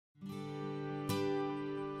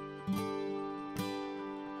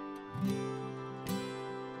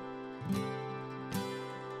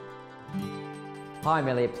Hi, I'm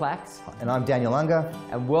Elliott Placks. And I'm Daniel Ungar.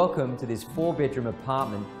 And welcome to this 4-bedroom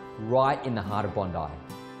apartment right in the heart of Bondi.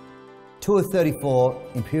 234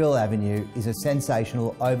 Imperial Avenue is a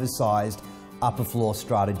sensational, oversized, upper floor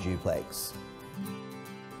strata duplex.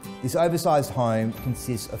 This oversized home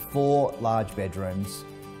consists of 4 large bedrooms,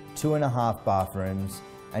 2.5 bathrooms,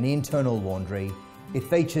 an internal laundry. It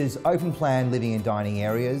features open plan living and dining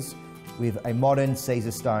areas with a modern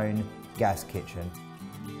Caesar stone gas kitchen.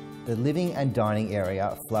 The living and dining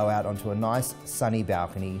area flow out onto a nice sunny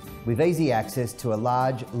balcony with easy access to a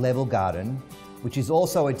large level garden, which is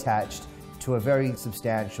also attached to a very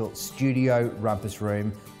substantial studio rumpus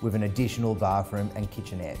room with an additional bathroom and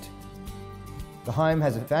kitchenette. The home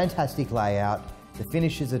has a fantastic layout, the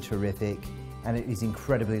finishes are terrific, and it is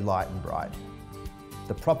incredibly light and bright.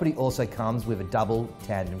 The property also comes with a double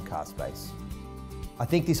tandem car space. I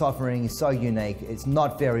think this offering is so unique, it's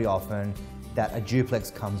not very often that a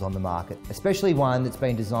duplex comes on the market, especially one that's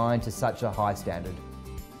been designed to such a high standard.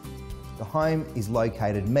 The home is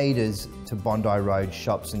located metres to Bondi Road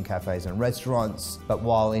shops and cafes and restaurants, but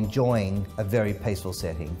while enjoying a very peaceful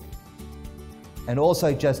setting. And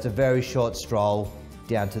also just a very short stroll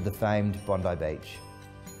down to the famed Bondi Beach.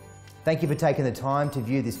 Thank you for taking the time to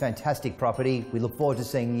view this fantastic property. We look forward to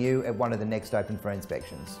seeing you at one of the next open for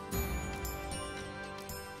inspections.